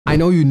I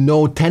know you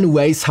know 10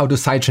 ways how to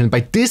sidechain,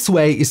 but this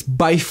way is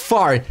by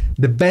far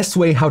the best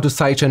way how to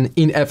sidechain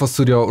in FL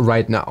Studio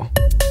right now.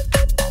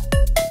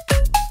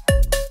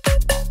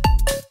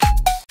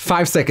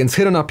 5 seconds,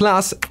 hit on a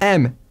plus,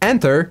 M,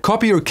 enter,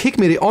 copy your kick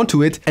MIDI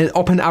onto it, and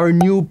open our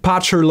new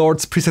Patcher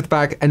Lords preset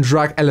pack and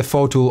drag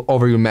LFO tool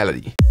over your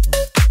melody.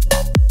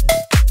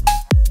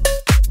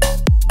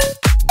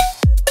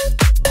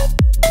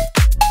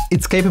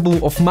 It's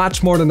capable of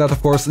much more than that,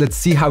 of course. Let's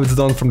see how it's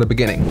done from the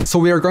beginning. So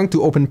we are going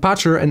to open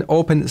Patcher and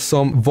open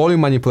some volume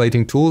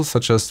manipulating tools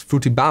such as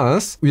Fruity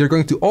Balance. We are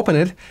going to open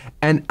it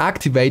and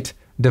activate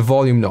the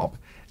volume knob.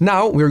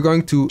 Now we're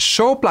going to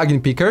show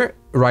plugin picker,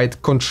 write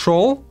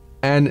Control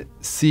and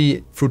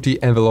see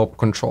Fruity Envelope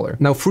Controller.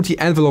 Now Fruity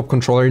Envelope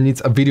Controller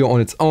needs a video on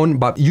its own,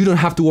 but you don't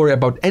have to worry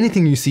about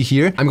anything you see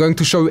here. I'm going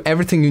to show you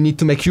everything you need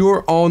to make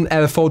your own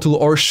LFO tool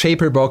or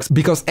shaper box,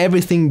 because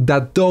everything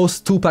that those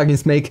two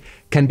plugins make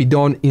can be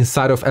done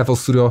inside of FL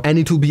Studio, and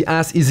it will be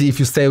as easy if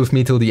you stay with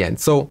me till the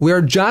end. So we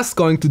are just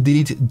going to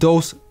delete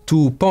those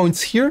 2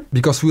 points here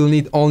because we'll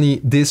need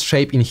only this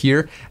shape in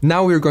here.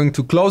 Now we're going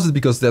to close it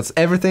because that's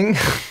everything.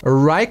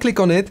 Right click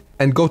on it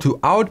and go to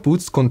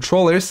Outputs,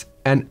 Controllers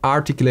and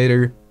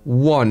Articulator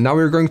 1. Now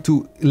we're going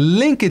to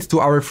link it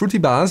to our Fruity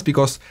Balance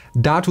because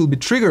that will be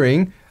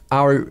triggering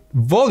our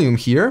volume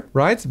here,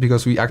 right?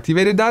 Because we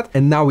activated that.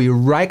 And now we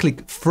right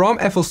click from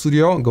FL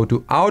Studio, go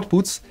to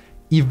Outputs,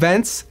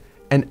 Events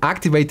and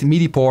activate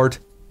MIDI port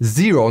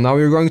 0. Now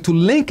we're going to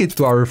link it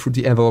to our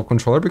Fruity Envelope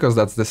Controller because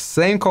that's the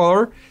same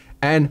color.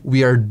 And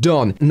we are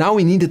done. Now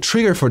we need a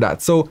trigger for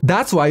that. So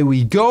that's why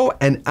we go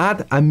and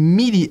add a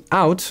MIDI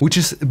out, which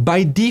is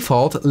by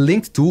default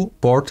linked to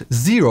port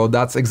 0.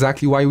 That's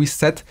exactly why we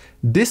set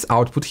this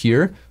output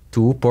here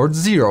to port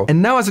 0.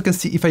 And now as you can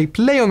see, if I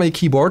play on my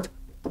keyboard,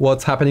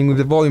 what's happening with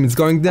the volume is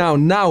going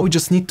down. Now we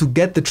just need to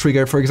get the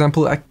trigger, for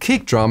example, a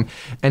kick drum,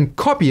 and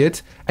copy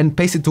it and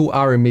paste it to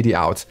our MIDI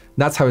out.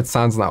 That's how it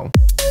sounds now.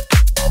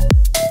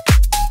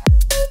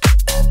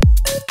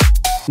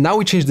 Now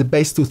we change the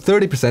bass to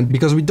 30%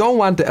 because we don't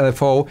want the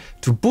LFO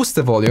to boost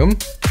the volume.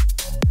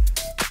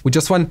 We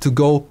just want it to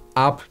go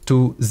up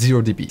to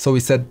 0 dB. So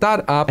we set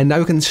that up, and now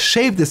you can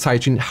shape the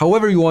sidechain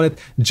however you want it,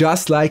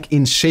 just like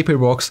in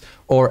Shaperbox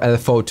or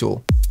LFO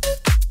tool.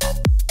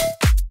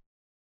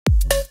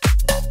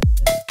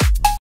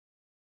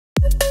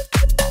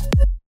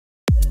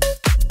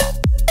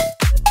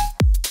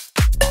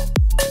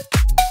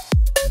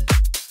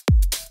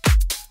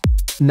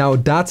 Now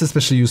that's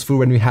especially useful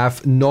when we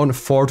have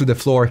non-4 to the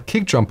floor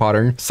kick drum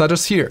pattern, such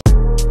as here.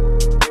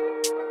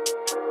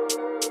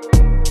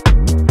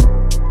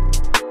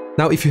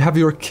 Now if you have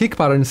your kick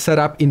pattern set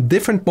up in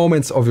different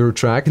moments of your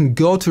track, you can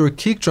go to your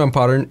kick drum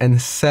pattern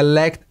and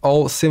select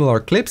all similar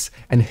clips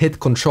and hit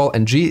Ctrl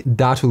and G.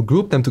 That will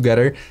group them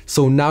together.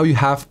 So now you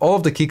have all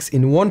of the kicks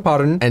in one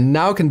pattern, and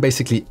now you can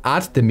basically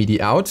add the MIDI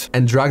out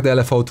and drag the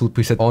LFO tool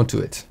preset onto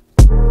it.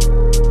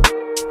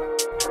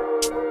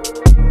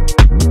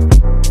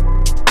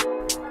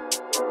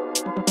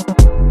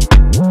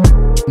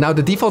 Now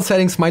the default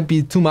settings might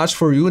be too much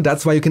for you,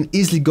 that's why you can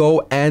easily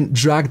go and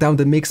drag down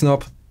the mix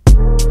knob.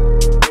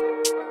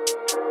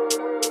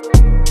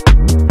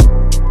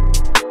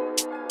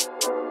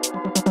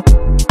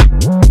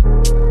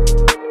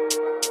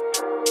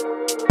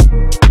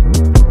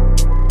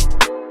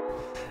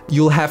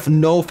 You'll have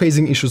no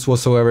phasing issues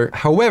whatsoever.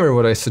 However,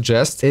 what I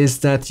suggest is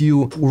that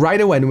you right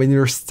away, when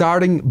you're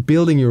starting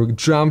building your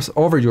drums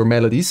over your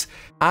melodies,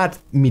 add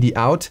MIDI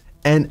out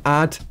and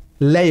add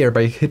layer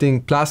by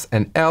hitting plus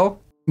and L,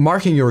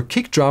 marking your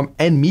kick drum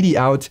and MIDI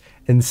out,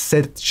 and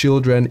set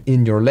children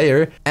in your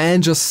layer,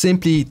 and just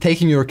simply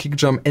taking your kick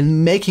drum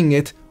and making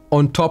it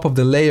on top of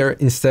the layer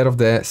instead of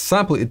the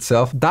sample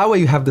itself. That way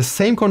you have the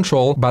same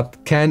control but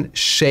can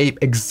shape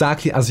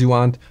exactly as you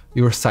want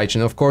your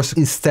sidechain. Of course,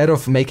 instead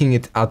of making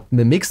it at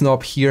the mix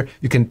knob here,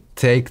 you can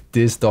take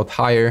this dot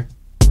higher.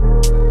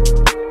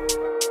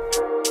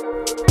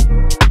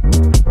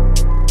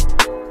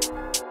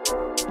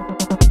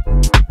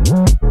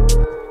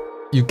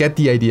 You get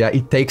the idea.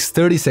 It takes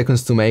 30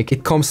 seconds to make.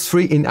 It comes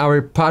free in our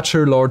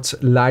Patcher Lords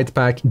Light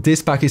pack.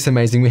 This pack is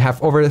amazing. We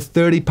have over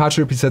 30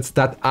 Patcher presets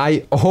that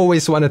I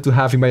always wanted to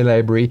have in my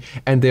library,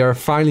 and they are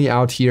finally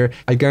out here.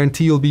 I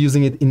guarantee you'll be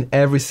using it in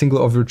every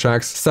single of your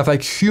tracks. Stuff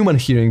like human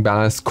hearing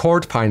balance,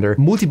 chord finder,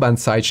 multiband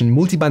sidechain,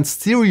 multiband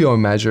stereo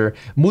imager,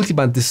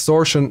 multiband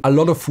distortion, a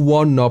lot of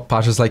one knob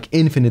patches like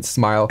infinite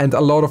smile, and a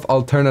lot of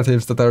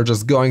alternatives that are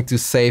just going to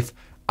save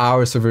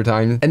hours of your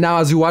time. And now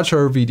as you watch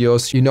our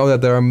videos, you know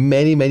that there are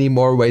many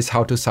more ways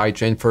how to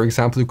sidechain. For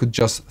example, you could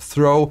just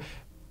throw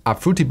a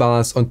Fruity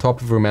Balance on top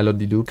of your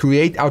melody loop,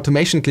 create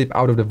automation clip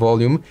out of the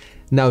volume,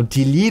 now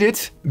delete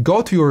it,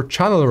 go to your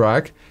channel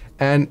rack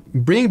and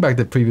bring back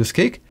the previous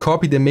kick,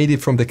 copy the MIDI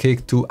from the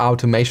kick to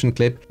automation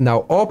clip.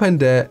 Now open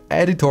the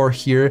editor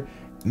here,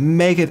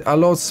 make it a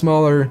lot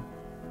smaller,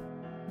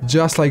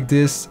 just like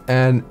this,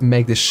 and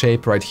make the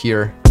shape right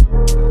here.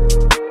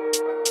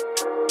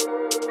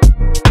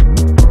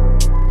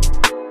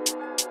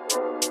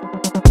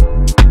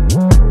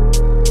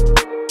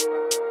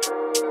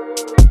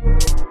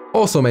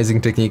 Also amazing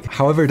technique.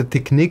 However, the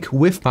technique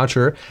with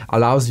Patcher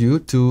allows you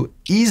to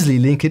easily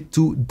link it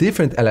to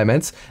different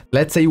elements.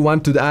 Let's say you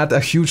want to add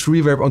a huge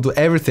reverb onto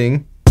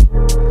everything.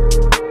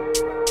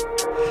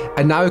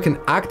 And now you can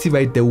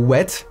activate the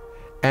wet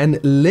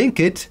and link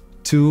it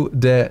to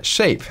the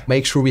shape.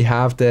 Make sure we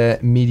have the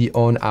MIDI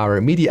on our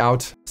MIDI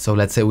out. So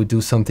let's say we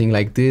do something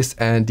like this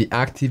and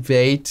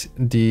deactivate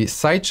the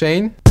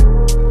sidechain.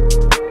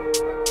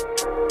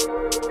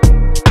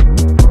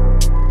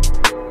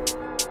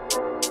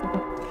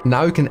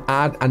 Now you can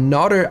add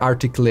another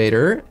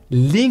articulator,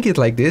 link it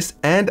like this,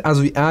 and as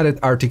we added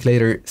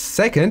articulator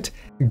second,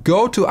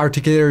 go to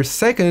articulator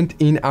second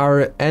in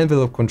our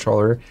envelope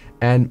controller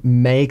and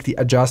make the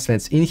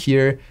adjustments in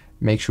here.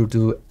 Make sure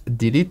to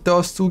delete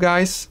those two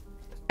guys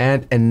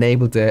and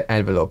enable the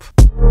envelope.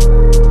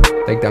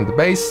 Take down the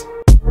bass.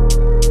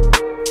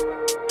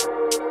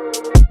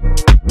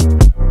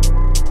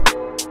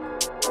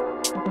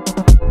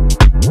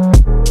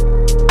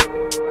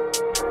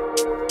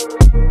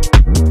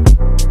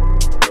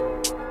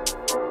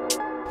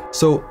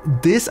 So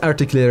this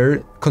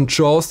articulator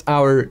controls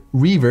our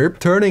reverb,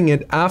 turning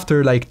it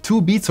after like 2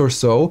 beats or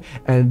so,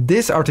 and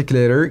this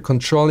articulator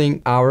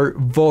controlling our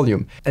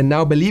volume. And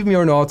now, believe me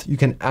or not, you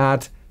can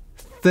add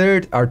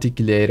third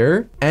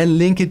articulator and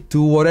link it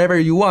to whatever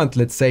you want.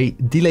 Let's say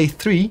delay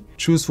 3,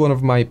 choose one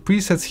of my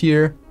presets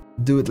here,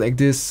 do it like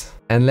this.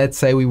 And let's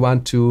say we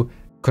want to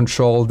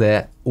control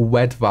the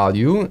wet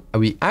value.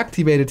 We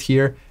activate it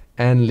here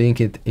and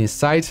link it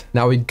inside.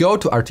 Now we go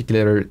to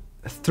articulator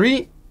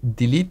 3,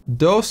 delete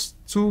those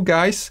two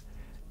guys,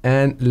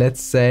 and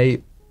let's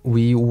say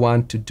we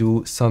want to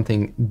do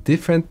something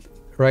different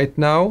right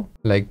now,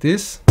 like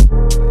this.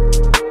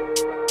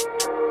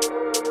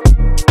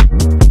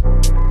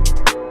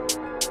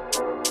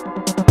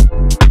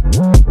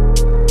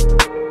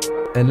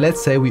 And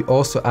let's say we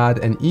also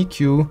add an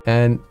EQ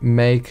and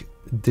make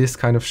this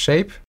kind of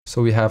shape.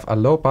 So we have a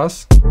low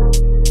pass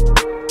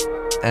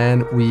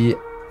and we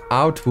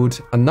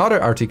output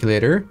another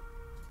articulator,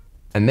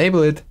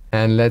 enable it,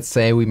 and let's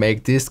say we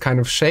make this kind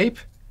of shape,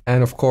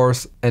 and of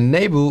course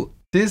enable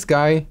this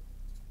guy,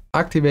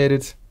 activate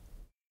it,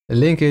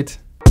 link it.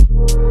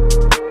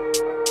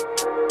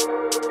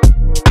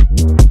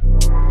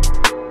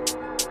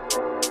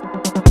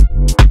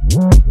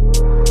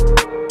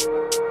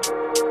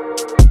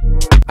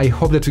 I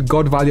hope that you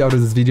got value out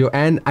of this video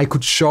and I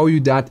could show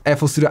you that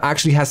FL Studio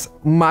actually has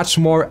much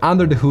more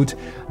under the hood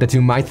that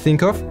you might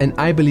think of. And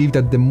I believe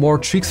that the more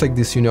tricks like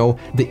this you know,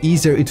 the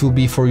easier it will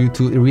be for you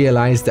to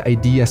realize the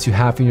ideas you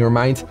have in your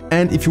mind.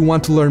 And if you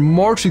want to learn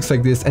more tricks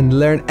like this and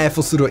learn FL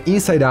Studio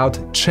inside out,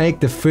 check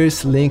the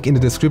first link in the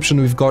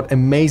description. We've got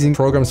amazing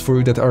programs for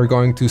you that are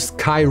going to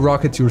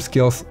skyrocket your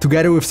skills,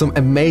 together with some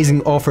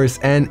amazing offers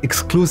and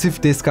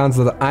exclusive discounts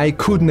that I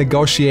could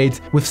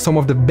negotiate with some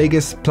of the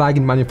biggest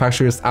plugin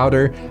manufacturers out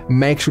there.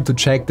 Make sure to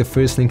check the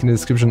first link in the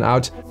description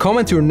out.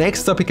 Comment your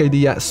next topic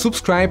idea,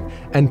 subscribe,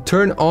 and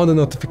turn on the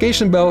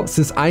notification bell,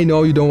 since I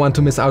know you don't want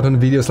to miss out on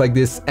videos like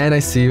this, and I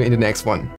see you in the next one.